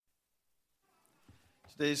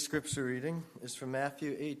Today's scripture reading is from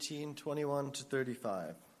Matthew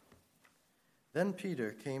 18:21-35. Then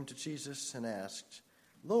Peter came to Jesus and asked,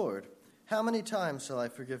 "Lord, how many times shall I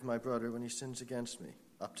forgive my brother when he sins against me?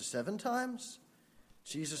 Up to 7 times?"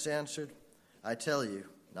 Jesus answered, "I tell you,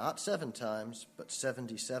 not 7 times, but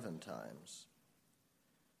 77 times."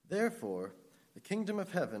 Therefore, the kingdom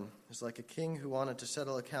of heaven is like a king who wanted to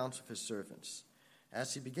settle accounts with his servants.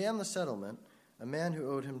 As he began the settlement, a man who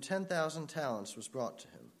owed him 10,000 talents was brought to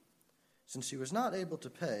him. Since he was not able to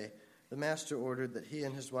pay, the master ordered that he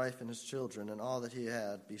and his wife and his children and all that he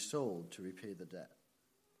had be sold to repay the debt.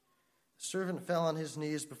 The servant fell on his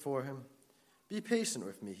knees before him. "Be patient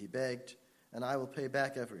with me," he begged, "and I will pay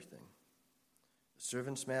back everything." The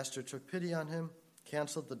servant's master took pity on him,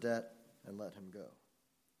 canceled the debt, and let him go.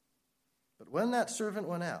 But when that servant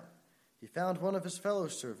went out, he found one of his fellow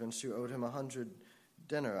servants who owed him 100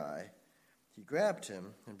 denarii. He grabbed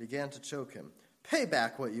him and began to choke him. "Pay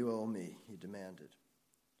back what you owe me," he demanded.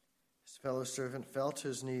 His fellow servant fell to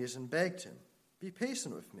his knees and begged him, "Be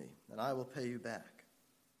patient with me, and I will pay you back."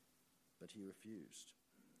 But he refused.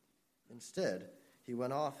 Instead, he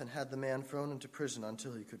went off and had the man thrown into prison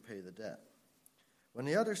until he could pay the debt. When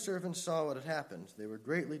the other servants saw what had happened, they were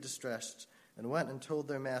greatly distressed and went and told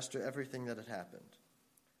their master everything that had happened.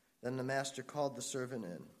 Then the master called the servant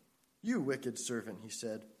in. "You wicked servant," he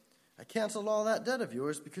said, "I canceled all that debt of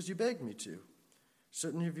yours because you begged me to.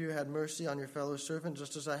 Certain of you had mercy on your fellow servant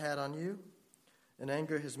just as I had on you." In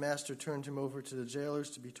anger, his master turned him over to the jailers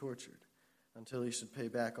to be tortured until he should pay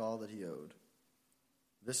back all that he owed.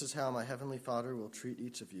 This is how my heavenly Father will treat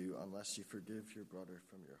each of you unless you forgive your brother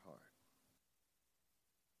from your heart.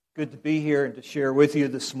 Good to be here and to share with you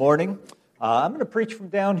this morning. I'm going to preach from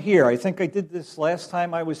down here. I think I did this last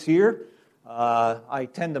time I was here. I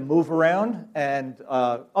tend to move around, and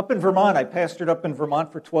up in Vermont, I pastored up in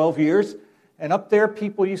Vermont for 12 years, and up there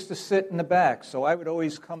people used to sit in the back, so I would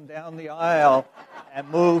always come down the aisle and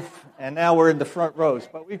move, and now we're in the front rows,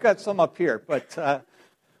 but we've got some up here. But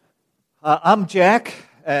I'm Jack,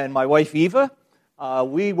 and my wife Eva.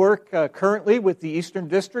 We work currently with the Eastern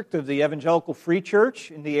District of the Evangelical Free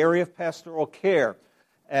Church in the area of pastoral care.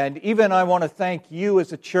 And even I want to thank you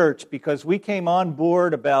as a church because we came on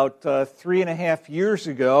board about 3.5 years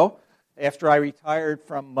ago after I retired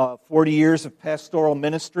from 40 years of pastoral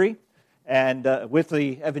ministry and with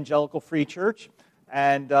the Evangelical Free Church.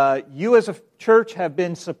 And you as a church have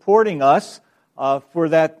been supporting us for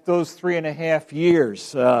those 3.5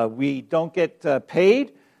 years. We don't get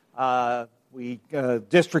paid.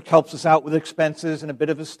 District helps us out with expenses and a bit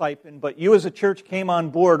of a stipend, but you as a church came on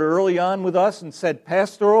board early on with us and said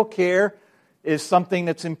pastoral care is something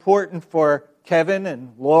that's important for Kevin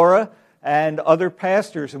and Laura and other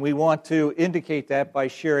pastors, and we want to indicate that by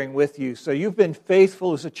sharing with you. So you've been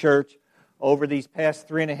faithful as a church over these past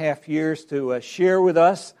 3.5 years to share with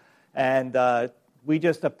us, and we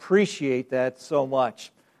just appreciate that so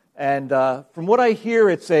much. And from what I hear,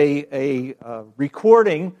 it's a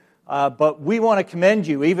recording. But we want to commend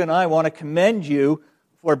you, even I want to commend you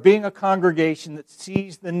for being a congregation that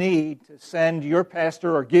sees the need to send your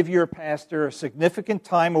pastor or give your pastor a significant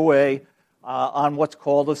time away on what's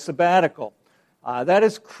called a sabbatical. That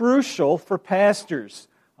is crucial for pastors,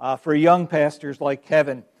 for young pastors like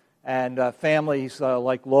Kevin and families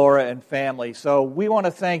like Laura and family. So we want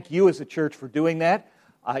to thank you as a church for doing that.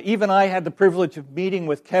 Even I had the privilege of meeting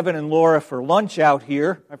with Kevin and Laura for lunch out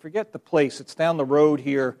here. I forget the place. It's down the road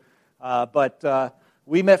here. But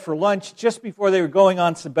we met for lunch just before they were going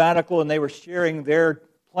on sabbatical, and they were sharing their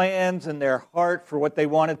plans and their heart for what they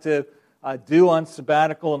wanted to do on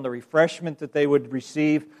sabbatical and the refreshment that they would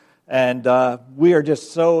receive. And we are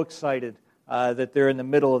just so excited that they're in the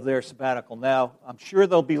middle of their sabbatical. Now, I'm sure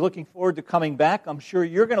they'll be looking forward to coming back. I'm sure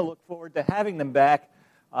you're going to look forward to having them back.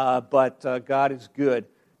 But God is good,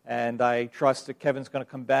 and I trust that Kevin's going to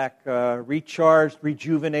come back recharged,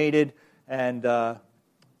 rejuvenated, and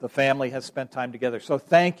the family has spent time together. So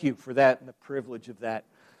thank you for that and the privilege of that.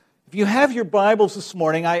 If you have your Bibles this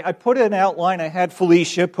morning, I put an outline. I had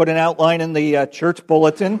Felicia put an outline in the church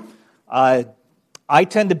bulletin. I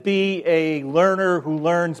tend to be a learner who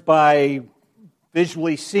learns by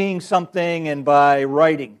visually seeing something and by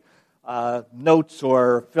writing notes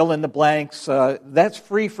or fill in the blanks. That's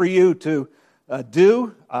free for you to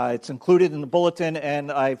do. It's included in the bulletin,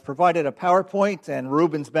 and I've provided a PowerPoint, and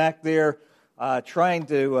Ruben's back there trying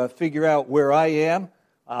to figure out where I am.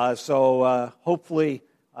 So hopefully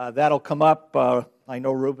that'll come up. I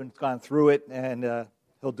know Ruben's gone through it, and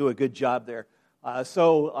he'll do a good job there.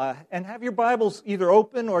 And have your Bibles either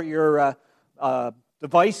open or your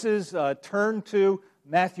devices turn to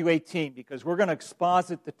Matthew 18, because we're going to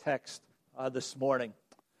exposit the text this morning.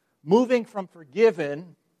 moving from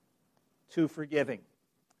forgiven to forgiving.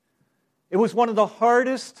 It was one of the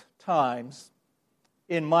hardest times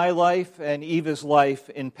in my life and Eva's life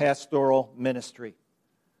in pastoral ministry.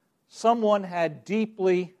 Someone had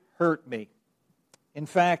deeply hurt me. In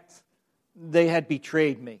fact, they had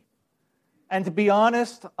betrayed me. And to be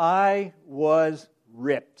honest, I was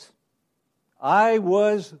ripped. I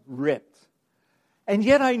was ripped. And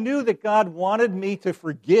yet I knew that God wanted me to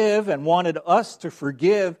forgive and wanted us to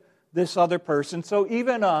forgive this other person. So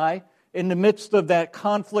even I, in the midst of that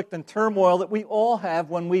conflict and turmoil that we all have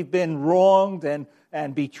when we've been wronged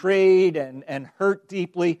and betrayed and hurt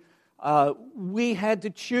deeply, we had to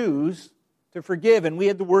choose to forgive, and we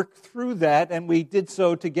had to work through that, and we did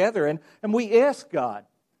so together. And we asked God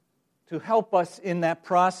to help us in that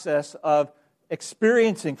process of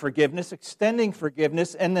experiencing forgiveness, extending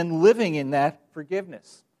forgiveness, and then living in that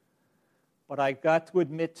forgiveness. But I've got to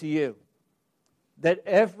admit to you that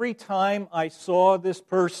every time I saw this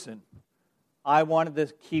person, I wanted to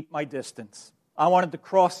keep my distance. I wanted to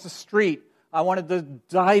cross the street. I wanted to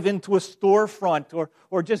dive into a storefront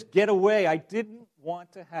or just get away. I didn't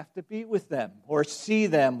want to have to be with them or see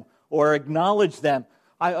them or acknowledge them.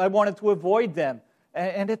 I wanted to avoid them.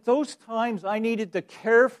 And at those times, I needed to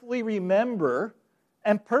carefully remember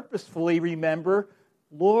and purposefully remember,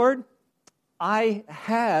 Lord, I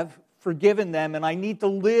have forgiven them, and I need to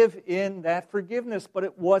live in that forgiveness, but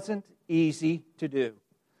it wasn't easy to do.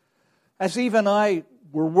 As Eve and I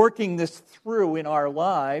were working this through in our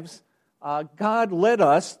lives, God led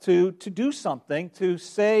us to do something, to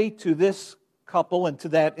say to this couple and to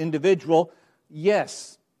that individual,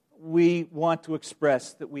 yes, we want to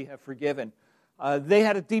express that we have forgiven. They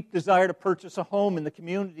had a deep desire to purchase a home in the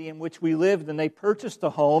community in which we lived, and they purchased a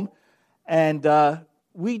home, and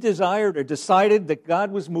we decided that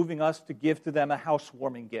God was moving us to give to them a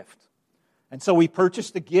housewarming gift. And so we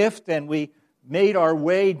purchased a gift, and we made our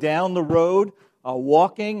way down the road,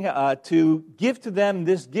 walking to give to them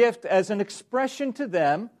this gift as an expression to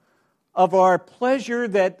them of our pleasure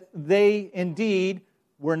that they indeed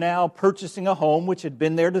were now purchasing a home, which had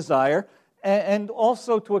been their desire, and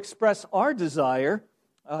also to express our desire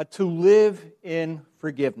to live in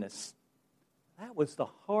forgiveness. That was the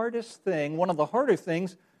hardest thing, one of the harder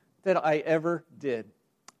things that I ever did.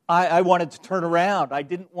 I wanted to turn around. I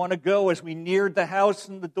didn't want to go. As we neared the house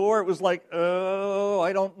and the door, it was like, oh,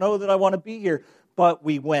 I don't know that I want to be here. But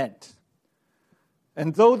we went.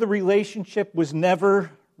 And though the relationship was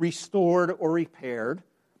never restored or repaired,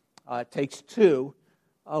 it takes two,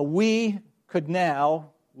 we could now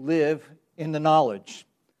live in the knowledge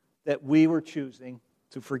that we were choosing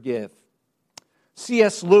to forgive.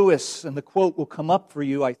 C.S. Lewis, and the quote will come up for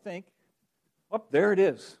you, I think. Oh, there it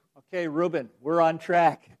is. Okay, Reuben, we're on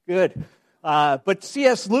track. Good. But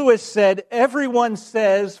C.S. Lewis said, everyone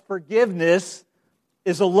says forgiveness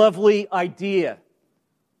is a lovely idea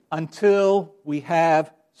until we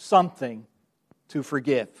have something to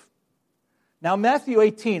forgive. Now, Matthew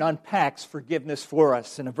 18 unpacks forgiveness for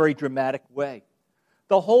us in a very dramatic way.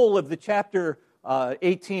 The whole of the chapter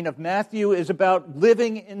 18 of Matthew is about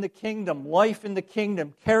living in the kingdom, life in the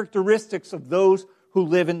kingdom, characteristics of those who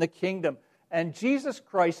live in the kingdom. And Jesus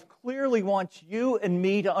Christ clearly wants you and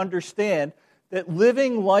me to understand that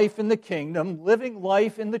living life in the kingdom, living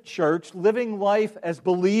life in the church, living life as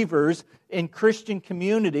believers in Christian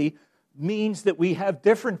community means that we have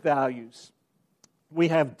different values. We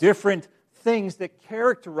have different things that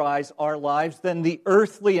characterize our lives than the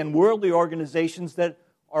earthly and worldly organizations that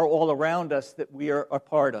are all around us that we are a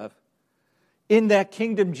part of. In that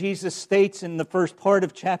kingdom, Jesus states in the first part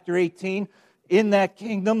of chapter 18, in that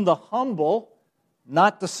kingdom, the humble,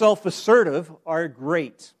 not the self-assertive, are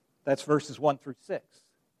great. That's verses 1 through 6.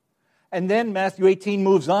 And then Matthew 18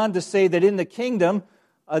 moves on to say that in the kingdom,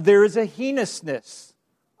 there is a heinousness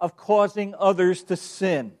of causing others to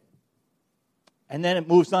sin. And then it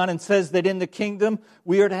moves on and says that in the kingdom,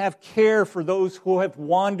 we are to have care for those who have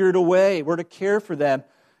wandered away. We're to care for them.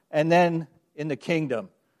 And then in the kingdom,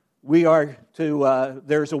 we are to,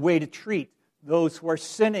 there's a way to treat those who are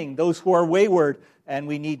sinning, those who are wayward, and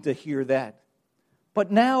we need to hear that.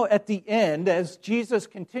 But now at the end, as Jesus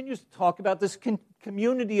continues to talk about this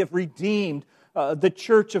community of redeemed, the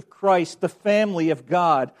church of Christ, the family of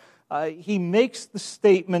God, he makes the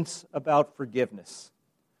statements about forgiveness.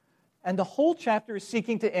 And the whole chapter is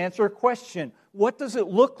seeking to answer a question. What does it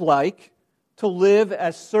look like to live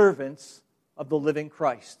as servants of the living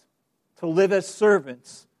Christ? To live as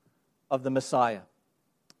servants of the Messiah?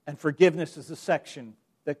 And forgiveness is the section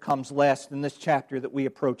that comes last in this chapter that we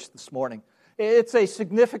approach this morning. It's a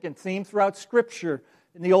significant theme throughout Scripture.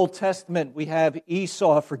 In the Old Testament, we have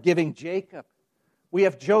Esau forgiving Jacob. We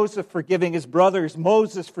have Joseph forgiving his brothers,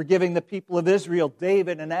 Moses forgiving the people of Israel,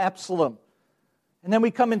 David and Absalom. And then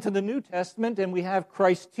we come into the New Testament and we have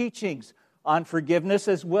Christ's teachings on forgiveness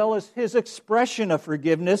as well as his expression of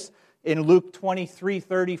forgiveness in Luke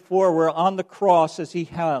 23:34, where on the cross as he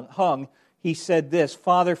hung, he said this,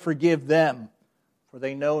 "Father, forgive them, for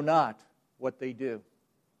they know not what they do."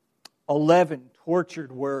 11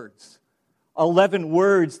 tortured words. 11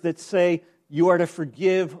 words that say you are to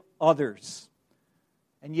forgive others.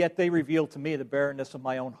 And yet they reveal to me the barrenness of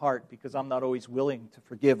my own heart because I'm not always willing to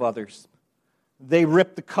forgive others. They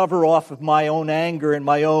rip the cover off of my own anger and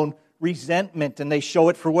my own resentment, and they show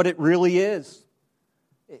it for what it really is.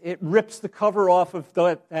 It rips the cover off of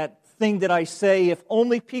that thing that I say. If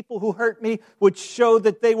only people who hurt me would show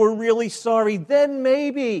that they were really sorry, then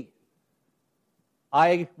maybe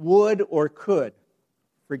I would or could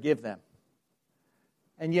forgive them.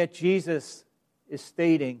 And yet Jesus is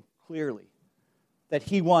stating clearly that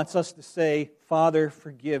he wants us to say, "Father,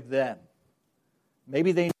 forgive them."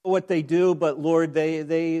 Maybe they know what they do, but Lord,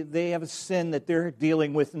 they have a sin that they're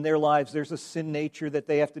dealing with in their lives. There's a sin nature that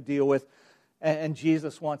they have to deal with. And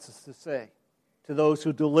Jesus wants us to say to those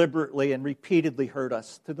who deliberately and repeatedly hurt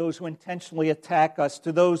us, to those who intentionally attack us,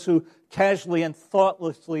 to those who casually and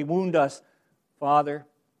thoughtlessly wound us, "Father,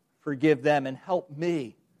 forgive them and help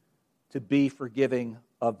me to be forgiving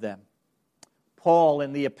of them." Paul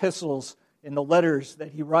in the epistles, in the letters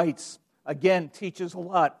that he writes, again teaches a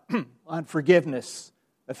lot on forgiveness.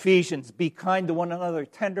 Ephesians, be kind to one another,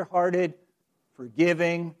 tenderhearted,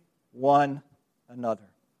 forgiving one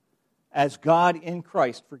another, as God in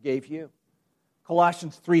Christ forgave you.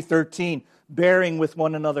 Colossians 3:13, bearing with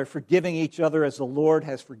one another, forgiving each other as the Lord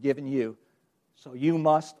has forgiven you. So you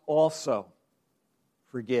must also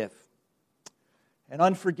forgive. An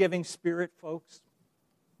unforgiving spirit, folks,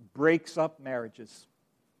 breaks up marriages.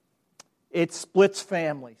 It splits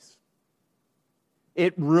families.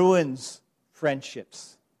 It ruins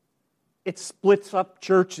friendships. It splits up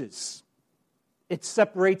churches. It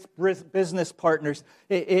separates business partners.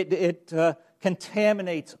 It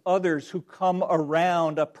contaminates others who come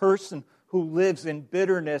around a person who lives in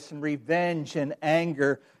bitterness and revenge and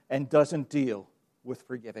anger and doesn't deal with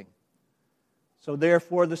forgiving. So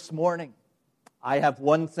therefore, this morning, I have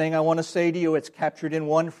one thing I want to say to you. It's captured in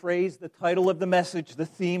one phrase, the title of the message, the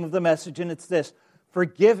theme of the message, and it's this: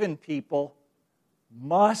 forgiven people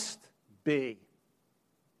must be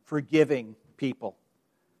forgiving people.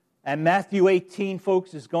 And Matthew 18,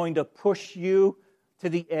 folks, is going to push you to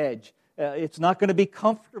the edge. It's not going to be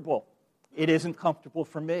comfortable. It isn't comfortable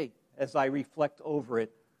for me as I reflect over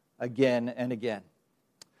it again and again.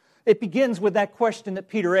 It begins with that question that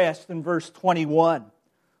Peter asked in verse 21.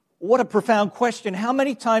 What a profound question. How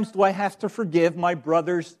many times do I have to forgive my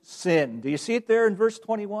brother's sin? Do you see it there in verse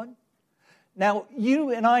 21? Now,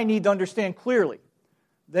 you and I need to understand clearly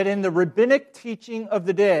that in the rabbinic teaching of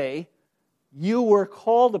the day, you were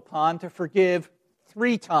called upon to forgive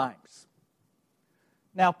 3 times.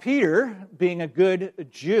 Now, Peter, being a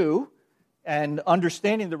good Jew and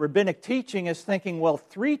understanding the rabbinic teaching, is thinking, well,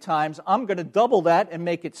 3 times, I'm going to double that and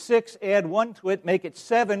make it 6, add 1 to it, make it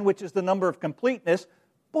 7, which is the number of completeness.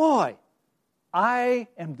 Boy, I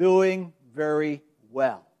am doing very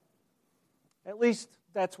well. At least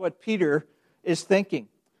that's what Peter is thinking.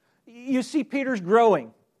 You see, Peter's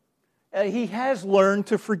growing. He has learned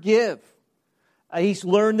to forgive. He's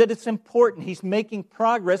learned that it's important. He's making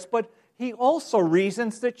progress, but he also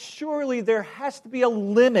reasons that surely there has to be a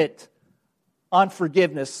limit on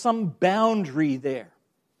forgiveness, some boundary there.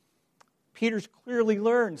 Peter's clearly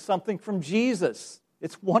learned something from Jesus.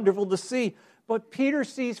 It's wonderful to see. But Peter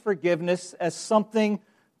sees forgiveness as something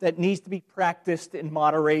that needs to be practiced in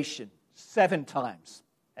moderation, 7 times.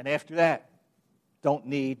 And after that, don't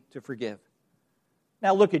need to forgive.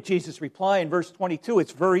 Now look at Jesus' reply in verse 22.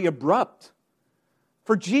 It's very abrupt.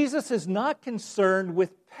 For Jesus is not concerned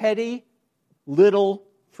with petty, little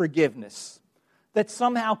forgiveness that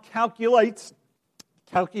somehow calculates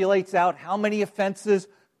out how many offenses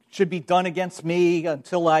should be done against me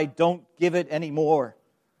until I don't give it anymore.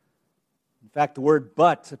 In fact, the word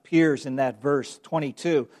 "but" appears in that verse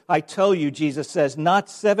 22. I tell you, Jesus says, not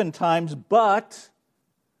 7 times, but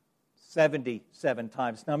 77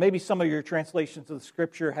 times. Now, maybe some of your translations of the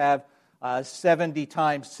Scripture have 70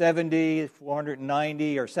 times 70,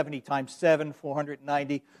 490, or 70 times 7,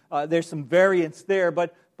 490. There's some variance there,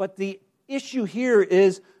 but the issue here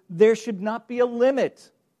is there should not be a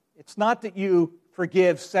limit. It's not that you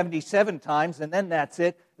forgive 77 times and then that's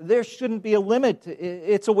it. There shouldn't be a limit.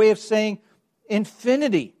 It's a way of saying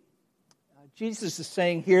infinity. Jesus is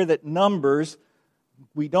saying here that numbers,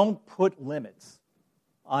 we don't put limits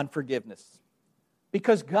on forgiveness.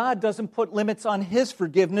 because God doesn't put limits on His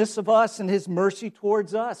forgiveness of us and His mercy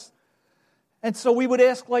towards us. And so we would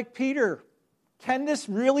ask like Peter, can this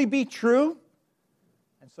really be true?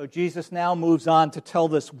 And so Jesus now moves on to tell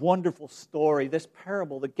this wonderful story, this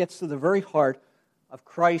parable that gets to the very heart of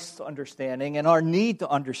Christ's understanding and our need to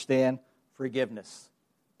understand forgiveness.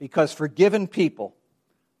 Because forgiven people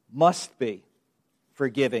must be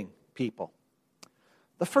forgiving people.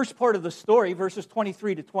 The first part of the story, verses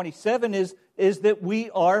 23 to 27, is that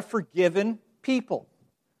we are forgiven people.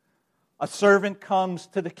 A servant comes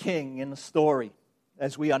to the king in the story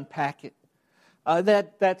as we unpack it.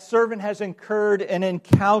 That servant has incurred an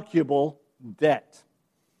incalculable debt.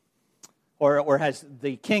 Or has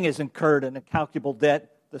the king has incurred an incalculable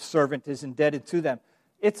debt, the servant is indebted to them.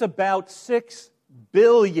 It's about $6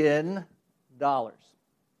 billion.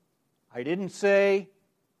 I didn't say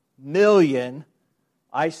million.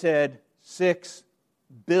 I said $6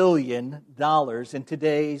 billion in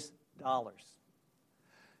today's dollars.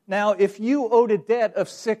 Now, if you owed a debt of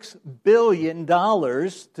 $6 billion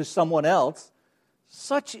to someone else,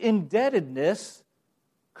 such indebtedness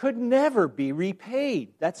could never be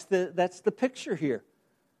repaid. That's the picture here.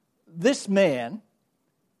 This man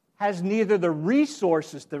has neither the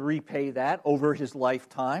resources to repay that over his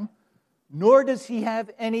lifetime, nor does he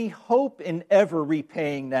have any hope in ever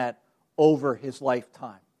repaying that over his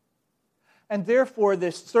lifetime. And therefore,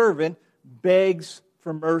 this servant begs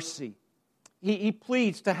for mercy. He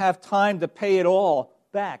pleads to have time to pay it all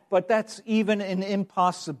back, but that's even an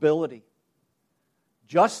impossibility.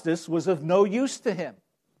 Justice was of no use to him.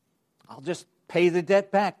 I'll just pay the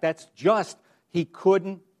debt back. That's just. He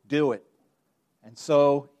couldn't do it. And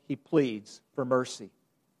so he pleads for mercy.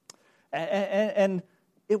 And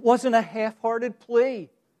it wasn't a half-hearted plea.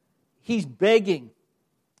 He's begging.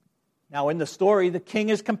 Now, in the story, the king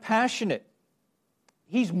is compassionate.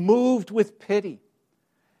 He's moved with pity.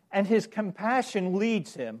 And his compassion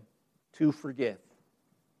leads him to forgive.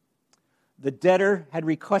 The debtor had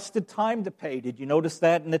requested time to pay. Did you notice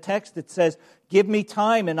that in the text? It says, "Give me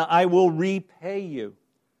time and I will repay you."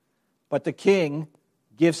 But the king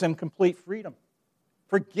gives him complete freedom,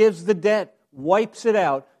 forgives the debt, wipes it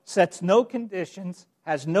out, sets no conditions,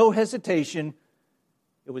 has no hesitation.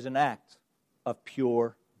 It was an act of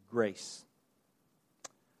pure grace.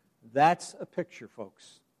 That's a picture,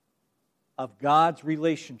 folks, of God's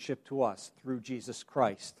relationship to us through Jesus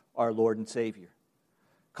Christ, our Lord and Savior.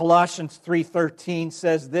 Colossians 3:13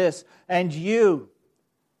 says this, "And you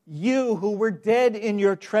who were dead in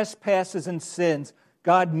your trespasses and sins,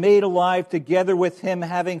 God made alive together with Him,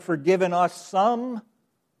 having forgiven us some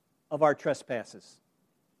of our trespasses."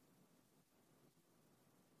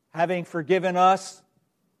 Having forgiven us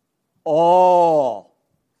all.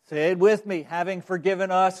 Say it with me. Having forgiven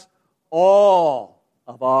us all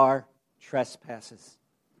of our trespasses.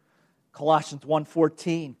 Colossians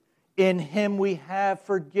 1:14. "In Him we have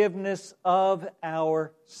forgiveness of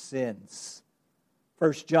our sins."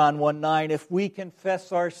 1 John 1:9. "If we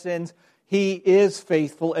confess our sins, He is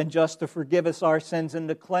faithful and just to forgive us our sins and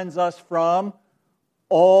to cleanse us from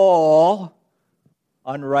all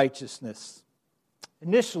unrighteousness."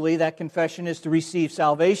 Initially, that confession is to receive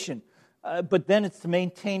salvation, but then it's to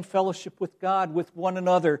maintain fellowship with God, with one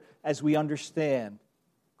another, as we understand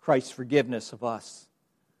Christ's forgiveness of us.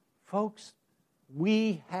 Folks,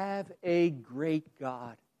 we have a great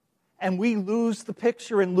God, and we lose the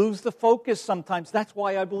picture and lose the focus sometimes. That's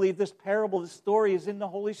why I believe this parable, this story is in the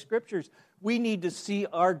Holy Scriptures. We need to see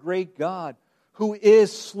our great God, who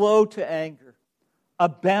is slow to anger,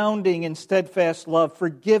 abounding in steadfast love,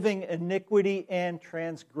 forgiving iniquity and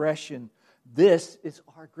transgression. This is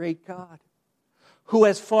our great God, who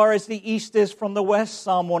as far as the east is from the west,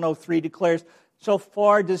 Psalm 103 declares, so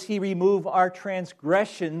far does He remove our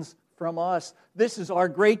transgressions from us. This is our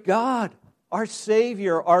great God, our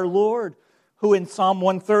Savior, our Lord, who in Psalm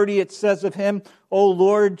 130 it says of Him, "O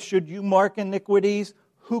Lord, should you mark iniquities,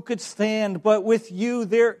 who could stand? But with you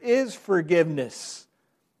there is forgiveness,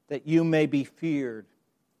 that you may be feared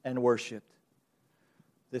and worshipped."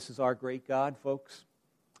 This is our great God, folks,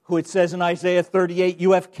 who it says in Isaiah 38,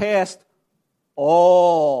 "You have cast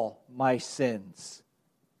all my sins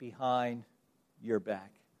behind your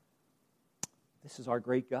back." This is our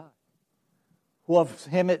great God, who of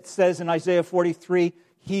Him it says in Isaiah 43,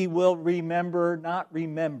 "He will not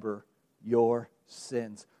remember your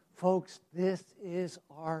sins." Folks, this is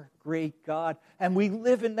our great God, and we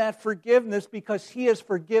live in that forgiveness because He has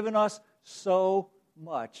forgiven us so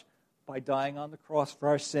much by dying on the cross for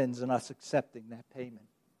our sins and us accepting that payment.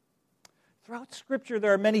 Throughout Scripture,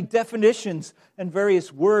 there are many definitions and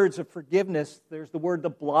various words of forgiveness. There's the word to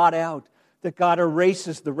blot out, that God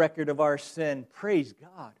erases the record of our sin. Praise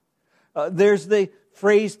God. There's the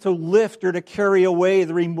phrase to lift or to carry away,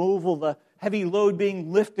 the removal, the heavy load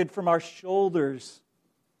being lifted from our shoulders,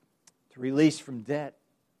 to release from debt,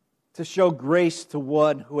 to show grace to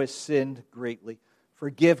one who has sinned greatly.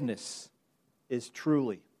 Forgiveness is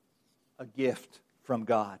truly a gift from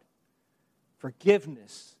God.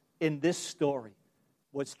 Forgiveness in this story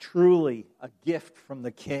was truly a gift from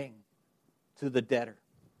the king to the debtor.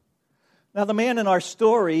 Now, the man in our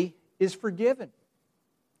story is forgiven.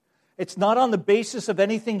 It's not on the basis of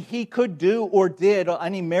anything he could do or did, or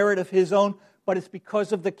any merit of his own, but it's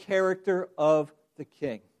because of the character of the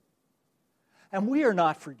king. And we are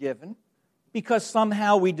not forgiven because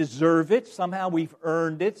somehow we deserve it, somehow we've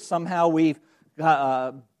earned it, somehow we've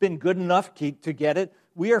been good enough to get it.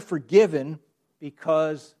 We are forgiven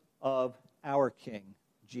because of our King,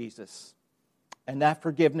 Jesus. And that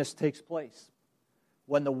forgiveness takes place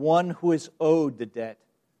when the one who is owed the debt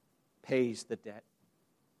pays the debt.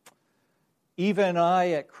 Eva and I,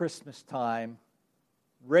 at Christmas time,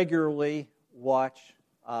 regularly watch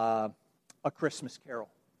A Christmas Carol.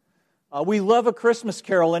 We love A Christmas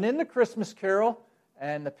Carol, and in the Christmas Carol,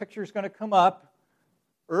 and the picture's going to come up,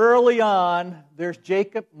 early on, there's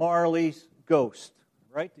Jacob Marley's ghost,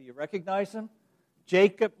 right? Do you recognize him?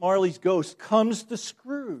 Jacob Marley's ghost comes to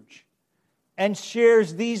Scrooge and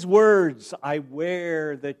shares these words: I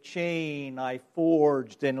wear the chain I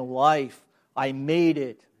forged in life. I made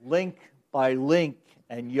it link by link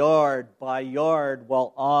and yard by yard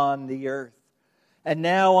while on the earth. And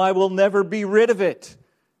now I will never be rid of it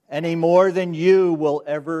any more than you will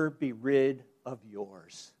ever be rid of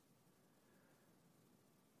yours.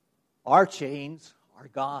 Our chains are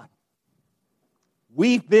gone.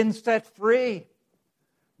 We've been set free.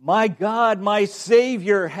 My God, my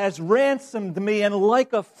Savior, has ransomed me, and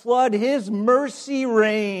like a flood, His mercy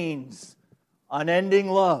reigns. Unending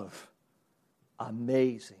love,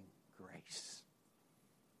 amazing grace.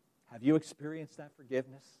 Have you experienced that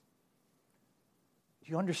forgiveness?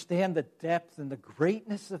 Do you understand the depth and the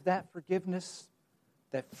greatness of that forgiveness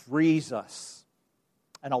that frees us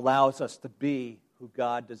and allows us to be who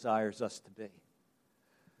God desires us to be?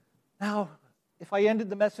 Now, if I ended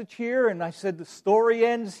the message here and I said the story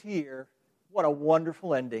ends here, what a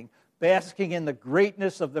wonderful ending, basking in the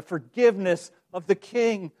greatness of the forgiveness of the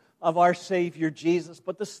King of our Savior Jesus.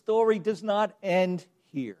 But the story does not end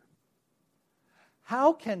here.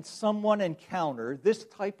 How can someone encounter this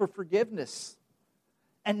type of forgiveness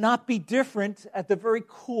and not be different at the very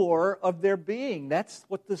core of their being? That's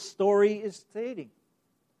what the story is stating.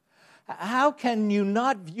 How can you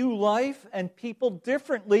not view life and people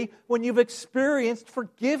differently when you've experienced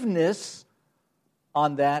forgiveness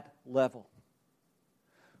on that level?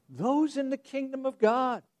 Those in the kingdom of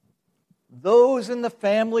God, those in the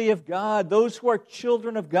family of God, those who are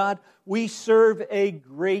children of God, we serve a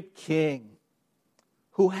great King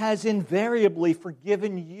who has invariably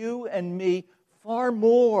forgiven you and me far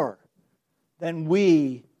more than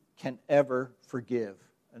we can ever forgive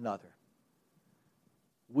another.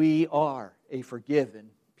 We are a forgiven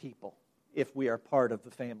people if we are part of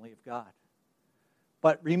the family of God.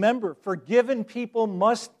 But remember, forgiven people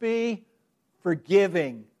must be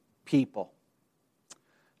forgiving people.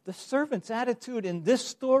 The servant's attitude in this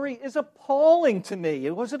story is appalling to me.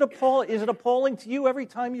 Is it appalling to you every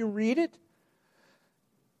time you read it?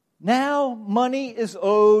 Now money is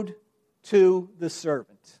owed to the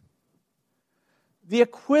servant. The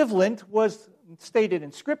equivalent was stated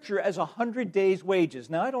in Scripture as 100 days' wages.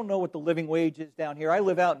 Now, I don't know what the living wage is down here. I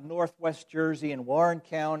live out in northwest Jersey in Warren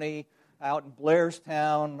County, out in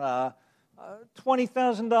Blairstown.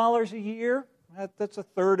 $20,000 a year. That's a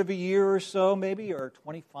third of a year or so, maybe, or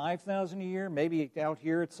 $25,000 a year. Maybe out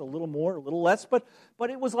here it's a little more, a little less, but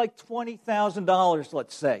it was like $20,000,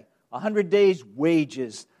 let's say. 100 days'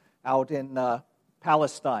 wages out in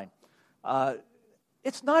Palestine.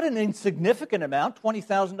 It's not an insignificant amount,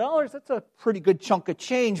 $20,000. That's a pretty good chunk of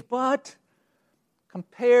change, but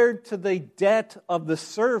compared to the debt of the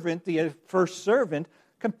servant, the first servant,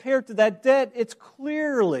 compared to that debt, it's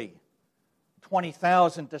clearly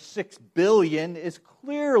 $20,000 to $6 billion is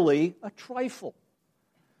clearly a trifle.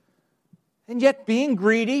 And yet, being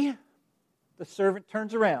greedy, the servant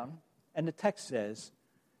turns around, and the text says,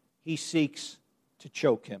 he seeks to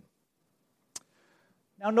choke him.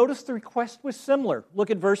 Now notice the request was similar.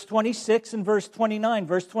 Look at verse 26 and verse 29.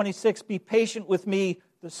 Verse 26, be patient with me,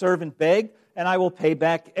 the servant begged, and I will pay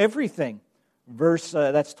back everything.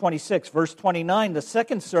 That's 26. Verse 29, the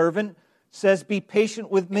second servant says, be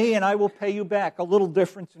patient with me and I will pay you back. A little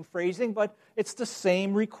difference in phrasing, but it's the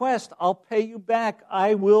same request. I'll pay you back.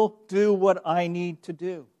 I will do what I need to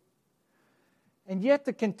do. And yet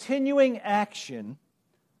the continuing action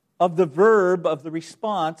of the verb of the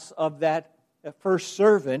response of that first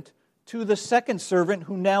servant to the second servant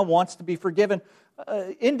who now wants to be forgiven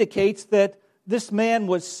indicates that this man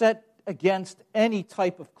was set against any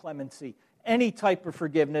type of clemency, any type of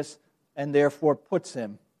forgiveness, and therefore puts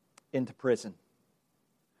him into prison.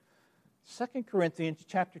 2 Corinthians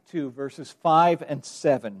chapter 2, verses 5 and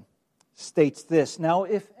 7 states this, "Now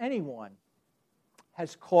if anyone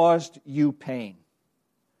has caused you pain,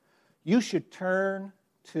 you should turn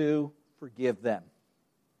to forgive them.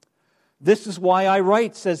 This is why I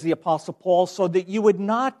write," says the Apostle Paul, "so that you would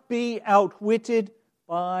not be outwitted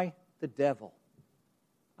by the devil."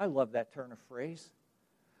 I love that turn of phrase.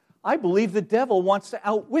 I believe the devil wants to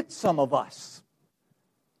outwit some of us.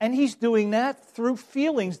 And he's doing that through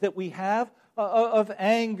feelings that we have of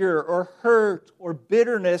anger or hurt or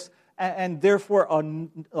bitterness, and therefore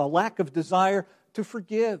a lack of desire to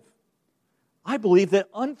forgive. I believe that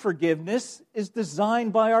unforgiveness is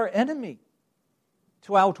designed by our enemy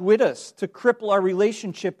to outwit us, to cripple our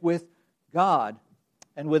relationship with God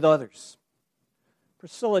and with others.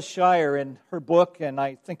 Priscilla Shirer, in her book, and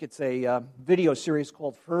I think it's a video series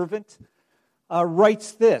called Fervent,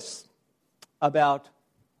 writes this about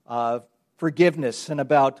forgiveness and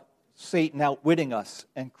about Satan outwitting us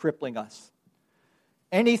and crippling us.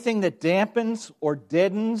 "Anything that dampens or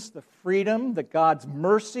deadens the freedom that God's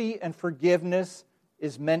mercy and forgiveness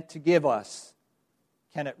is meant to give us,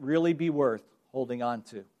 can it really be worth holding on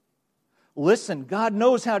to?" Listen, God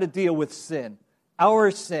knows how to deal with sin,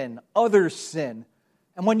 our sin, others' sin.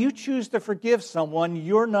 And when you choose to forgive someone,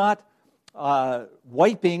 you're not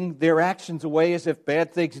wiping their actions away as if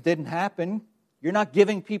bad things didn't happen. You're not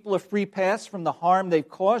giving people a free pass from the harm they've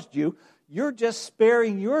caused you. You're just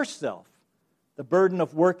sparing yourself the burden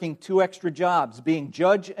of working 2 extra jobs, being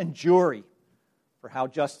judge and jury, for how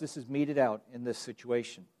justice is meted out in this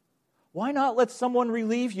situation. Why not let someone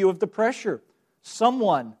relieve you of the pressure?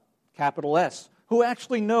 Someone, capital S, who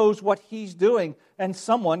actually knows what he's doing, and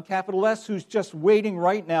someone, capital S, who's just waiting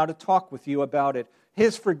right now to talk with you about it.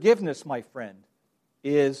 His forgiveness, my friend,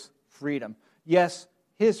 is freedom. Yes,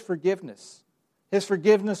 his forgiveness. His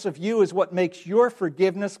forgiveness of you is what makes your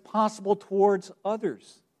forgiveness possible towards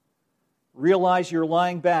others. Realize you're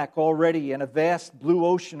lying back already in a vast blue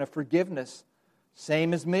ocean of forgiveness.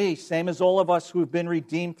 Same as me, same as all of us who have been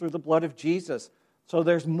redeemed through the blood of Jesus. So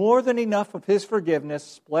there's more than enough of his forgiveness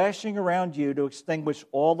splashing around you to extinguish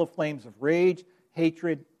all the flames of rage,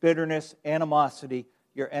 hatred, bitterness, animosity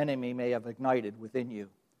your enemy may have ignited within you.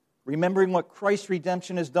 Remembering what Christ's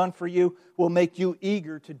redemption has done for you will make you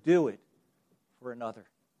eager to do it for another.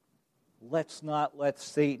 Let's not let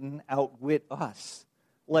Satan outwit us.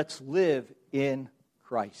 Let's live in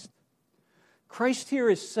Christ. Christ here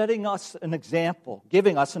is setting us an example,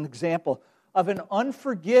 giving us an example of an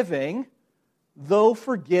unforgiving, though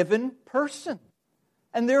forgiven person.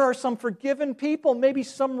 And there are some forgiven people, maybe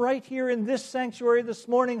some right here in this sanctuary this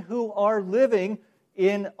morning, who are living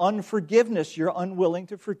in unforgiveness. You're unwilling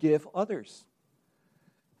to forgive others.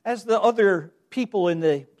 As the other people in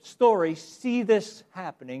the story see this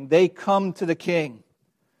happening, they come to the king.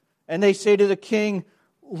 And they say to the king,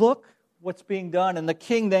 "Look what's being done." And the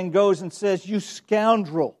king then goes and says, "You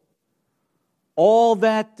scoundrel, all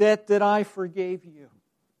that debt that I forgave you.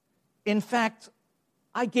 In fact,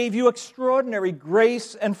 I gave you extraordinary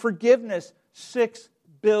grace and forgiveness, $6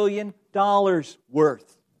 billion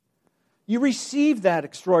worth. You received that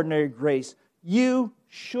extraordinary grace. You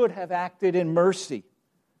should have acted in mercy."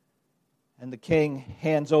 And the king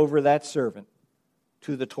hands over that servant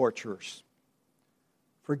to the torturers.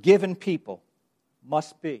 Forgiven people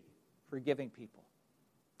must be forgiving people.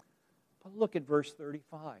 But look at verse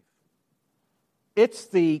 35. It's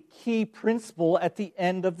the key principle at the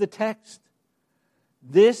end of the text.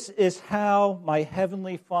 "This is how my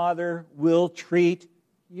heavenly Father will treat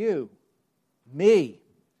you," me,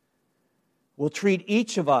 will treat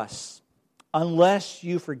each of us, "unless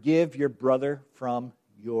you forgive your brother from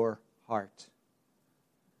your heart."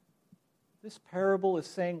 This parable is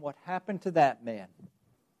saying what happened to that man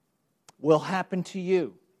will happen to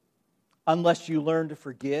you unless you learn to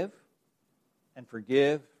forgive and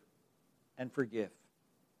forgive and forgive.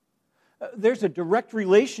 There's a direct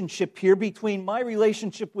relationship here between my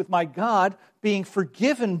relationship with my God, being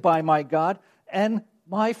forgiven by my God, and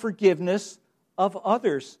my forgiveness of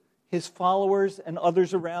others, his followers and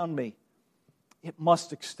others around me. It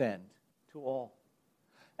must extend to all.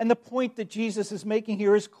 And the point that Jesus is making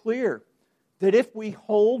here is clear, that if we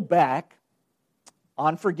hold back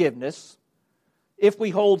on forgiveness, if we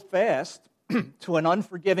hold fast to an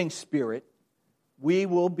unforgiving spirit, we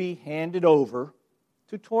will be handed over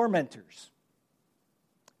to tormentors.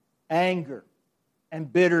 anger,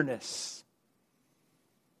 and bitterness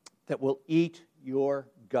that will eat your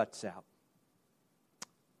guts out.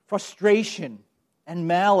 Frustration and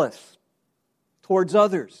malice towards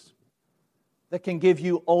others that can give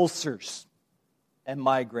you ulcers and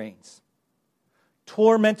migraines.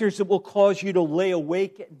 Tormentors that will cause you to lay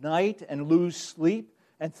awake at night and lose sleep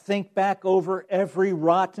and think back over every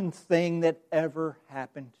rotten thing that ever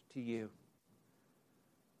happened to you.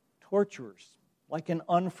 Torturers like an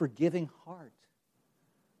unforgiving heart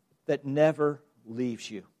that never leaves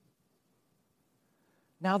you.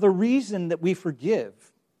 Now, the reason that we forgive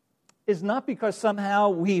is not because somehow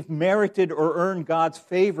we've merited or earned God's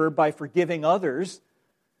favor by forgiving others,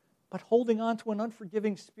 but holding on to an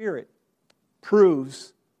unforgiving spirit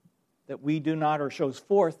proves that we do not, or shows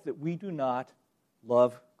forth that we do not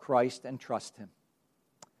love Christ and trust Him.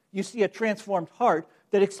 You see, a transformed heart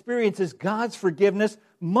that experiences God's forgiveness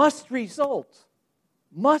must result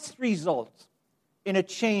in a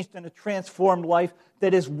changed and a transformed life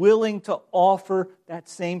that is willing to offer that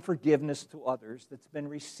same forgiveness to others that's been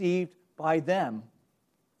received by them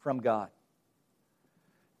from God.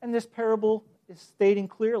 And this parable is stating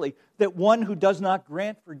clearly that one who does not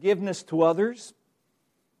grant forgiveness to others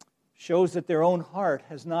shows that their own heart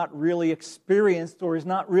has not really experienced or is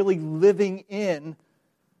not really living in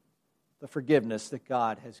the forgiveness that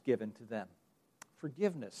God has given to them.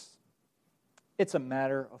 Forgiveness, it's a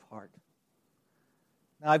matter of heart.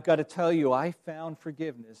 Now, I've got to tell you, I found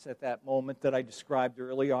forgiveness at that moment that I described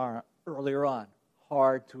earlier on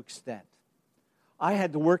hard to extend. I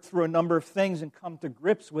had to work through a number of things and come to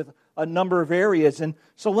grips with a number of areas. And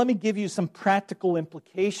so let me give you some practical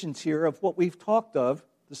implications here of what we've talked of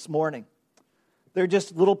this morning. They're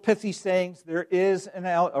just little pithy sayings. There is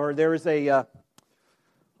a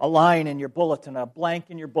line in your bulletin, a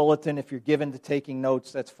blank in your bulletin. If you're given to taking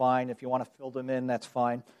notes, that's fine. If you want to fill them in, that's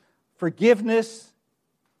fine. Forgiveness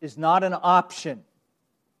is not an option.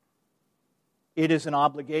 It is an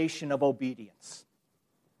obligation of obedience.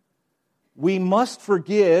 We must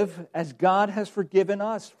forgive as God has forgiven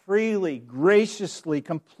us, freely, graciously,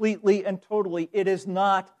 completely, and totally. It is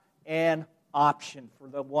not an option for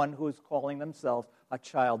the one who is calling themselves a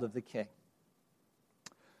child of the King.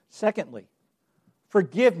 Secondly,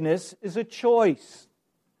 forgiveness is a choice.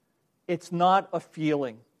 It's not a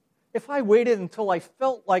feeling. If I waited until I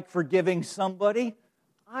felt like forgiving somebody,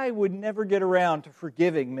 I would never get around to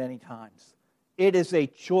forgiving many times. It is a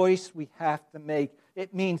choice we have to make.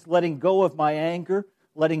 It means letting go of my anger,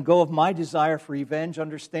 letting go of my desire for revenge,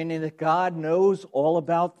 understanding that God knows all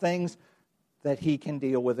about things, that He can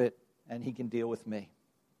deal with it, and He can deal with me.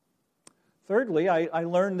 Thirdly, I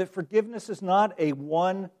learned that forgiveness is not a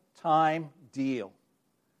one-time deal.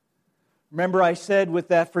 Remember I said with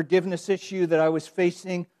that forgiveness issue that I was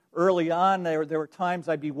facing early on, there were times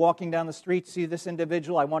I'd be walking down the street, see this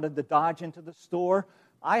individual, I wanted to dodge into the store.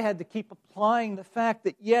 I had to keep applying the fact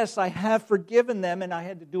that, yes, I have forgiven them, and I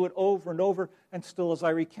had to do it over and over. And still, as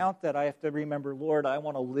I recount that, I have to remember, Lord, I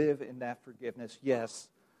want to live in that forgiveness. Yes,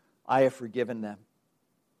 I have forgiven them.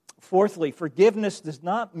 Fourthly, forgiveness does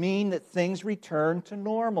not mean that things return to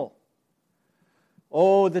normal.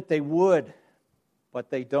 Oh, that they would,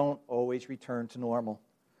 but they don't always return to normal.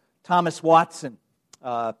 Thomas Watson,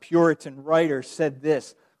 a Puritan writer, said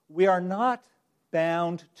this: "We are not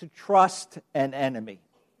bound to trust an enemy,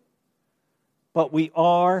 but we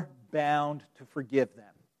are bound to forgive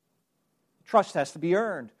them." Trust has to be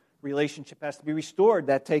earned. Relationship has to be restored.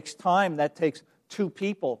 That takes time. That takes two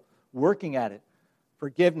people working at it.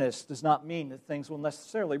 Forgiveness does not mean that things will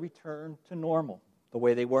necessarily return to normal the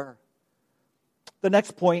way they were. The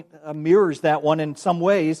next point mirrors that one in some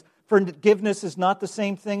ways. Forgiveness is not the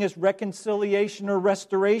same thing as reconciliation or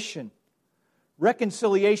restoration.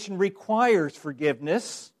 Reconciliation requires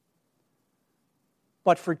forgiveness,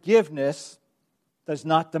 but forgiveness does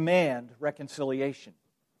not demand reconciliation.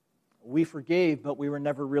 We forgave, but we were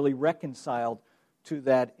never really reconciled to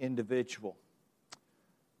that individual.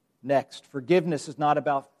 Next, forgiveness is not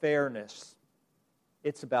about fairness.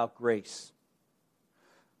 It's about grace.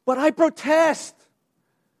 But I protest.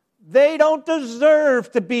 They don't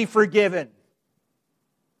deserve to be forgiven.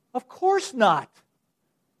 Of course not.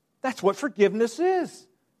 That's what forgiveness is.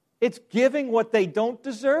 It's giving what they don't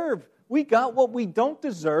deserve. We got what we don't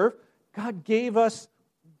deserve. God gave us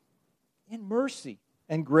in mercy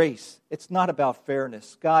and grace. It's not about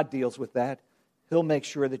fairness. God deals with that. He'll make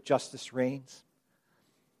sure that justice reigns.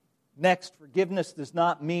 Next, forgiveness does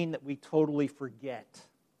not mean that we totally forget.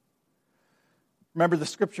 Remember the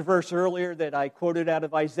scripture verse earlier that I quoted out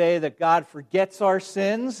of Isaiah, that God forgets our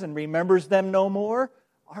sins and remembers them no more?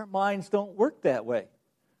 Our minds don't work that way.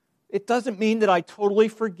 It doesn't mean that I totally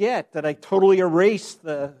forget, that I totally erase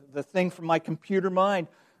the thing from my computer mind.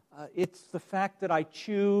 It's the fact that I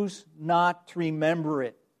choose not to remember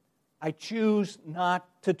it. I choose not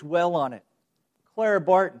to dwell on it. Clara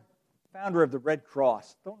Barton, founder of the Red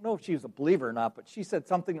Cross, don't know if she was a believer or not, but she said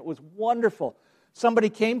something that was wonderful. Somebody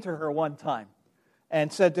came to her one time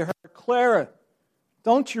and said to her, Clara,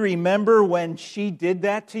 don't you remember when she did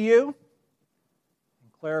that to you?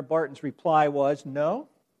 And Clara Barton's reply was, no,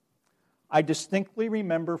 I distinctly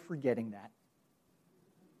remember forgetting that.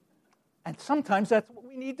 And sometimes that's what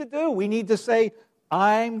we need to do. We need to say,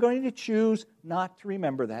 I'm going to choose not to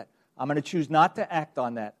remember that. I'm going to choose not to act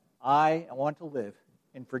on that. I want to live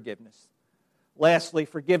in forgiveness. Lastly,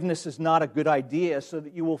 forgiveness is not a good idea so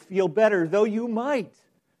that you will feel better, though you might.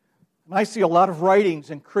 And I see a lot of writings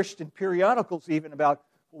in Christian periodicals even about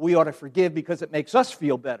we ought to forgive because it makes us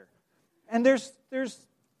feel better. And there's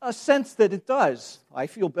a sense that it does. I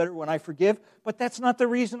feel better when I forgive, but that's not the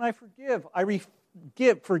reason I forgive. I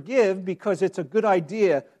forgive because it's a good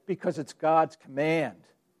idea, because it's God's command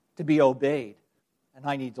to be obeyed. And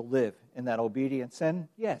I need to live in that obedience. And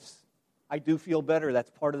yes, I do feel better. That's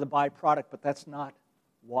part of the byproduct, but that's not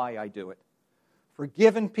why I do it.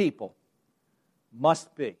 Forgiven people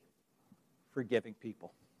must be forgiving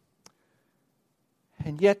people.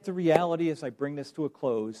 And yet the reality, as I bring this to a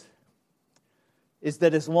close, is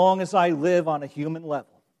that as long as I live on a human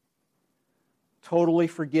level, totally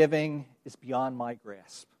forgiving is beyond my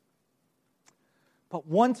grasp. But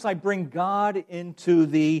once I bring God into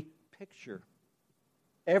the picture,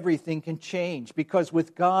 everything can change, because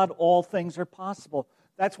with God all things are possible.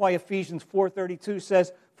 That's why Ephesians 4:32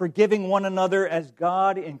 says, forgiving one another as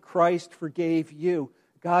God in Christ forgave you.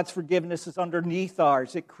 God's forgiveness is underneath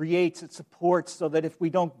ours. It creates, it supports, so that if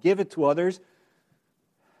we don't give it to others,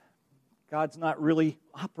 God's not really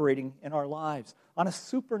operating in our lives. On a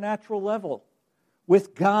supernatural level,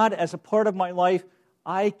 with God as a part of my life,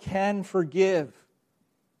 I can forgive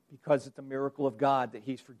because it's a miracle of God that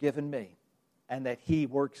He's forgiven me and that He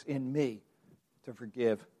works in me to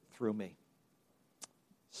forgive through me.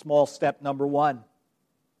 Small step number 1.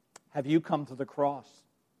 Have you come to the cross?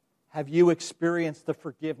 Have you experienced the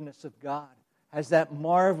forgiveness of God? Has that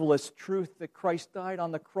marvelous truth that Christ died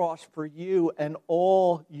on the cross for you and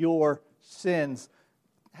all your sins,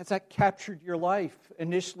 has that captured your life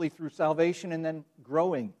initially through salvation and then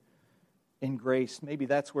growing in grace? Maybe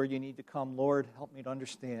that's where you need to come. Lord, help me to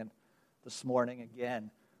understand this morning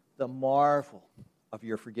again the marvel of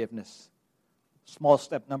your forgiveness. Small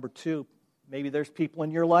step number 2, maybe there's people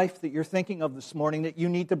in your life that you're thinking of this morning that you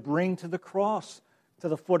need to bring to the cross, to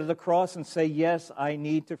the foot of the cross, and say, yes, I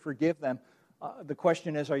need to forgive them. The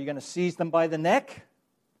question is, are you going to seize them by the neck?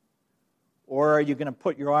 Or are you going to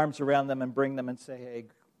put your arms around them and bring them and say, hey,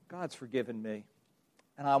 God's forgiven me,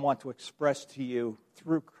 and I want to express to you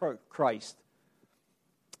through Christ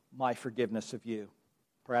my forgiveness of you.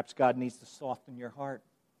 Perhaps God needs to soften your heart.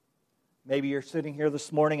 Maybe you're sitting here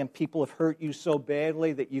this morning and people have hurt you so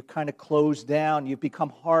badly that you kind of close down. You've become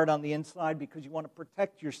hard on the inside because you want to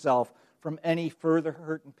protect yourself from any further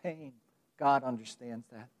hurt and pain. God understands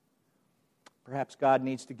that. Perhaps God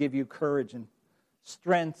needs to give you courage and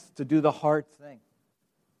strength to do the hard thing,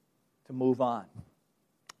 to move on,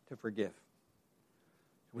 to forgive.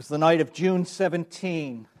 It was the night of June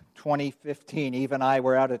 17, 2015. Eve and I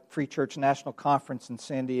were out at Free Church National Conference in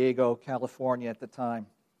San Diego, California at the time.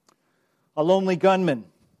 A lonely gunman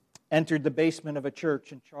entered the basement of a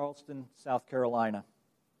church in Charleston, South Carolina.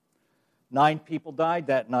 9 people died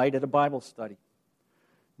that night at a Bible study.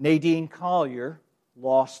 Nadine Collier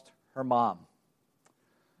lost her mom.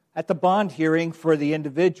 At the bond hearing for the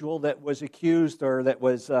individual that was accused or that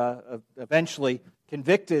was eventually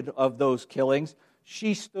convicted of those killings,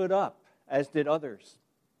 she stood up, as did others,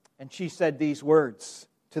 and she said these words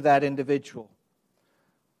to that individual: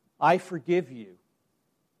 I forgive you.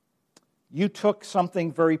 You took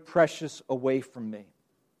something very precious away from me.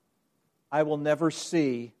 I will never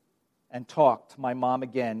see and talk to my mom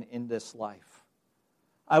again in this life.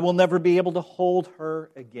 I will never be able to hold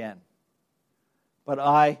her again. But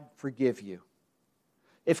I forgive you.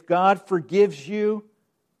 If God forgives you,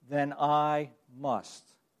 then I must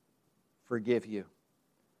forgive you.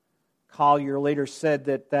 Collier later said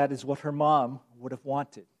that that is what her mom would have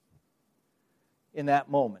wanted. In that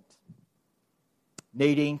moment,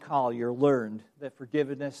 Nadine Collier learned that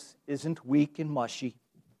forgiveness isn't weak and mushy.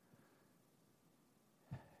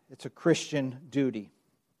 It's a Christian duty,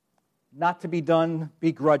 not to be done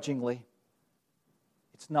begrudgingly.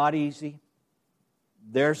 It's not easy.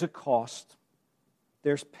 There's a cost.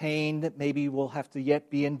 There's pain that maybe will have to yet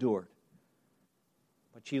be endured.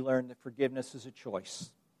 But she learned that forgiveness is a choice.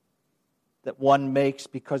 that one makes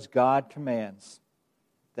because God commands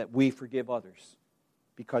that we forgive others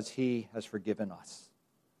because He has forgiven us.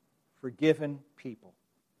 Forgiven people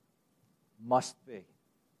must be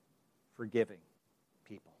forgiving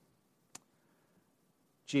people.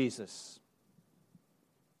 Jesus,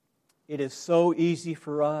 it is so easy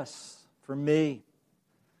for us, for me,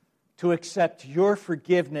 to accept your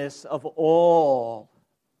forgiveness of all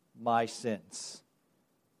my sins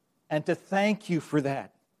and to thank you for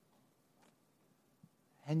that.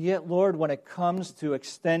 And yet, Lord, when it comes to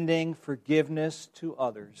extending forgiveness to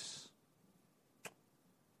others,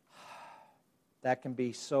 that can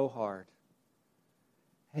be so hard.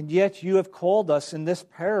 And yet you have called us in this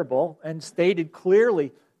parable and stated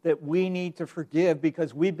clearly that we need to forgive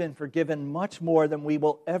because we've been forgiven much more than we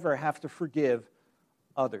will ever have to forgive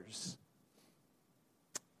others.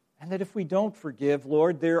 And that if we don't forgive,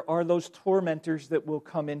 Lord, there are those tormentors that will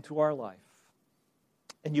come into our life.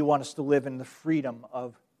 And you want us to live in the freedom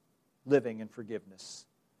of living in forgiveness.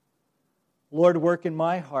 Lord, work in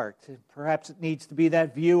my heart. Perhaps it needs to be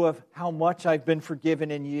that view of how much I've been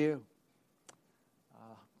forgiven in you.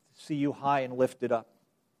 To see you high and lifted up.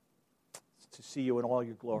 To see you in all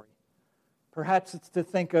your glory. Perhaps it's to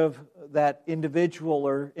think of that individual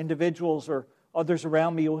or individuals or others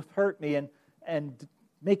around me who have hurt me and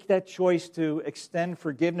make that choice to extend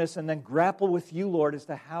forgiveness and then grapple with you, Lord, as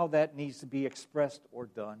to how that needs to be expressed or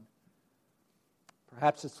done.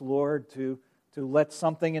 Perhaps it's, Lord, to let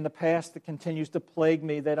something in the past that continues to plague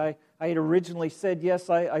me that I had originally said,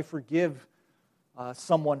 yes, I forgive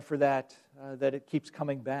someone for that it keeps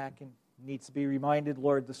coming back and needs to be reminded,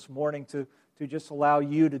 Lord, this morning to just allow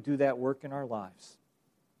you to do that work in our lives.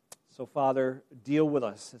 So, Father, deal with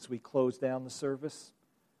us as we close down the service.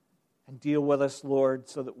 And deal with us, Lord,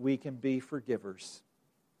 so that we can be forgivers,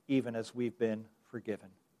 even as we've been forgiven.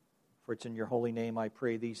 For it's in your holy name I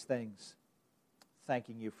pray these things,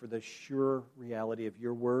 thanking you for the sure reality of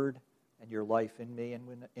your word and your life in me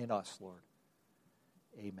and in us, Lord.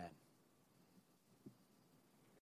 Amen.